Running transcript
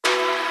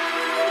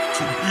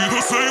be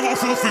the same or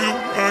fulfill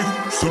I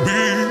used to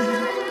be.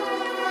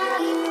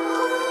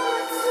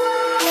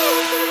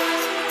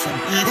 To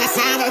be the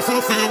same or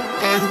fulfill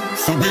I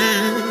used to be.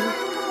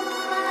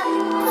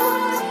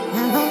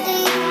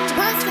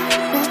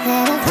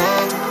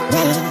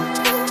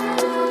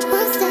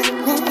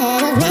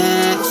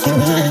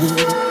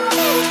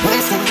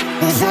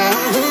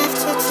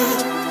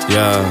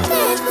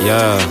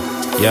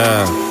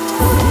 Yeah.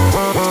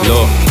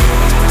 Look,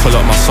 pull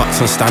up my socks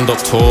and stand up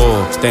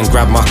tall, then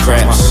grab my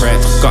crepes.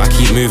 Gotta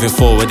keep moving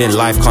forward in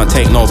life, can't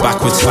take no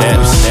backward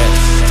steps.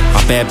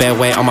 I bear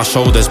weight on my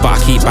shoulders, but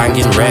I keep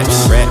banging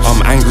reps.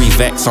 I'm angry,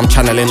 vexed, I'm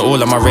channeling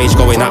all of my rage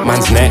going at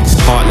man's necks.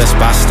 Heartless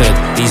bastard,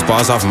 these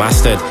bars I've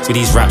mastered. With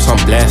these raps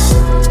I'm blessed.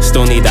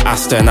 Still need the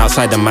Aston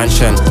outside the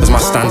mansion as my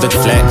standard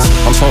flex.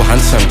 I'm so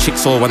handsome,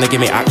 chicks all wanna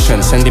give me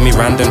action, sending me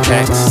random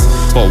texts.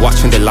 But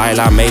watching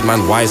Delilah made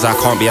man wiser, I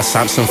can't be a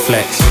Samson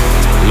flex.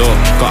 Look,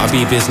 gotta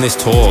be business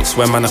talks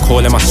when man are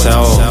calling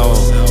myself.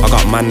 I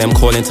got man them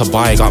calling to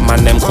buy, got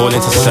man them calling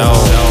to sell.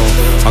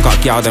 I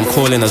got gal them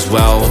calling as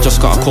well,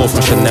 just got a call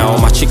from Chanel.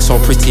 My chick so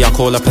pretty, I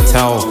call her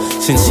Patel.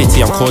 Sin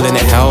City, I'm calling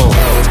it hell.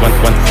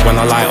 When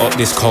I light up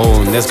this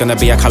cone, there's gonna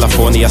be a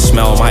California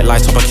smell. Might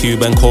light up a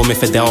Cuban, call me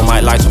Fidel.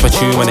 Might light up a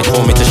tune when they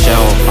call me to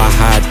shell. I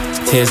had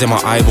tears in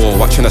my eyeball,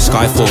 watching the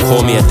sky fall,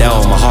 call me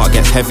Adele. My heart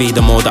gets heavy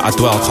the more that I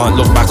dwell. Can't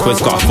look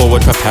backwards, gotta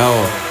forward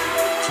propel.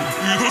 To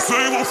be the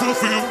same or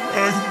fulfill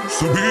I used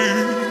to be.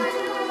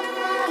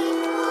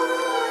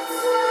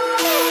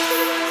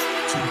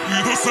 To be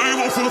the same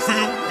or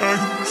fulfill I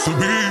used to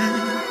be.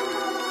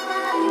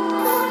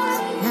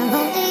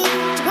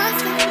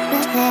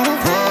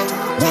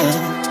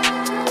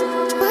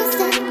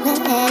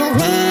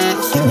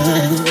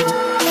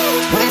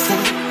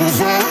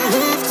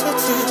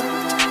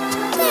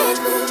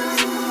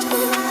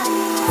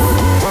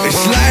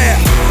 It's like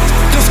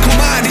just come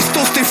out, it's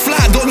dusty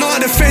flat. Don't know how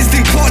the fence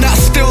didn't clock that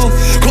still.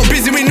 Got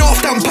busy with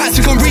North Down packs,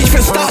 we can reach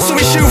for start, so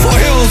we shoot for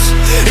hills.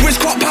 It was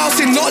crop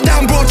house in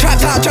knockdown, bro,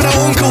 trapped out, trying to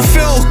uncle